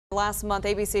Last month,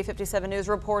 ABC 57 News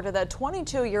reported that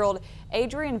 22-year-old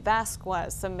Adrian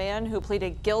Vasquez, a man who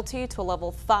pleaded guilty to a level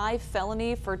 5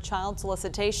 felony for child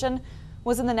solicitation,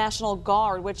 was in the National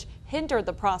Guard, which hindered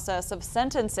the process of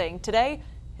sentencing. Today,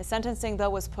 his sentencing, though,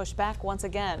 was pushed back once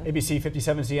again. ABC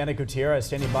 57's Deanna Gutierrez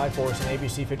standing by for us in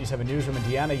ABC 57 Newsroom. And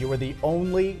Deanna, you were the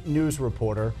only news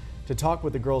reporter to talk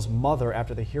with the girl's mother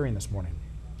after the hearing this morning.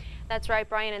 That's right,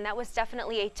 Brian, and that was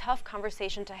definitely a tough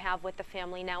conversation to have with the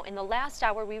family. Now, in the last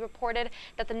hour, we reported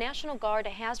that the National Guard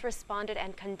has responded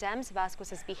and condemns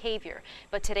Vasquez's behavior.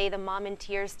 But today, the mom in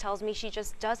tears tells me she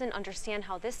just doesn't understand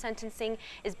how this sentencing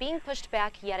is being pushed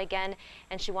back yet again.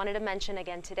 And she wanted to mention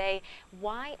again today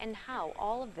why and how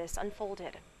all of this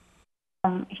unfolded.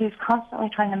 He's constantly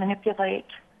trying to manipulate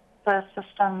the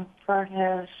system for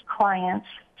his clients,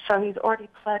 so he's already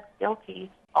pled guilty.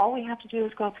 All we have to do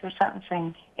is go through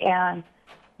sentencing, and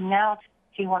now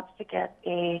he wants to get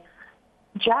a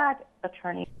JAG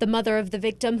attorney. The mother of the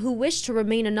victim, who wished to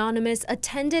remain anonymous,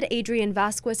 attended Adrian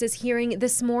Vasquez's hearing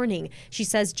this morning. She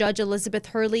says Judge Elizabeth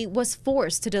Hurley was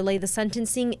forced to delay the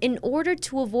sentencing in order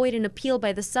to avoid an appeal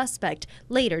by the suspect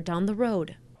later down the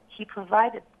road. He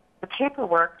provided the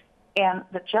paperwork, and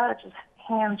the judge's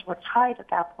hands were tied at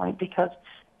that point because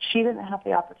she didn't have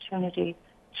the opportunity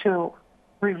to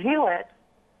review it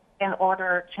in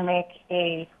order to make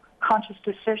a conscious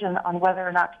decision on whether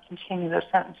or not to continue their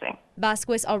sentencing.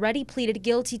 Vasquez already pleaded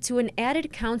guilty to an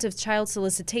added count of child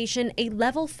solicitation, a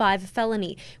level 5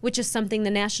 felony, which is something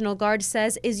the National Guard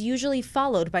says is usually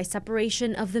followed by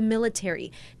separation of the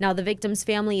military. Now the victim's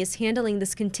family is handling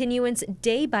this continuance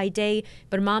day by day,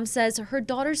 but mom says her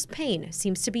daughter's pain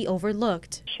seems to be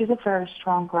overlooked. She's a very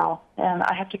strong girl, and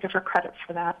I have to give her credit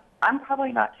for that. I'm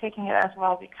probably not taking it as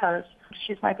well because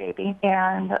she's my baby,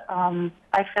 and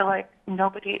I feel like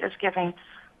nobody is giving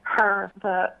her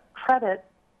the credit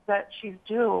that she's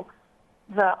due,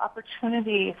 the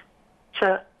opportunity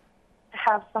to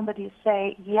have somebody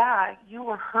say, yeah, you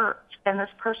were hurt, and this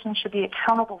person should be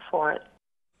accountable for it.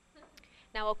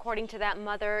 Now, according to that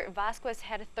mother, Vasquez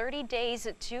had 30 days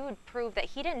to prove that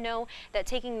he didn't know that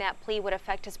taking that plea would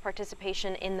affect his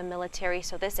participation in the military.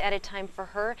 So this added time for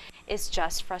her is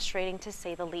just frustrating, to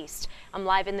say the least. I'm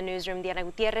live in the newsroom. Deanna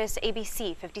Gutierrez,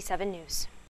 ABC 57 News.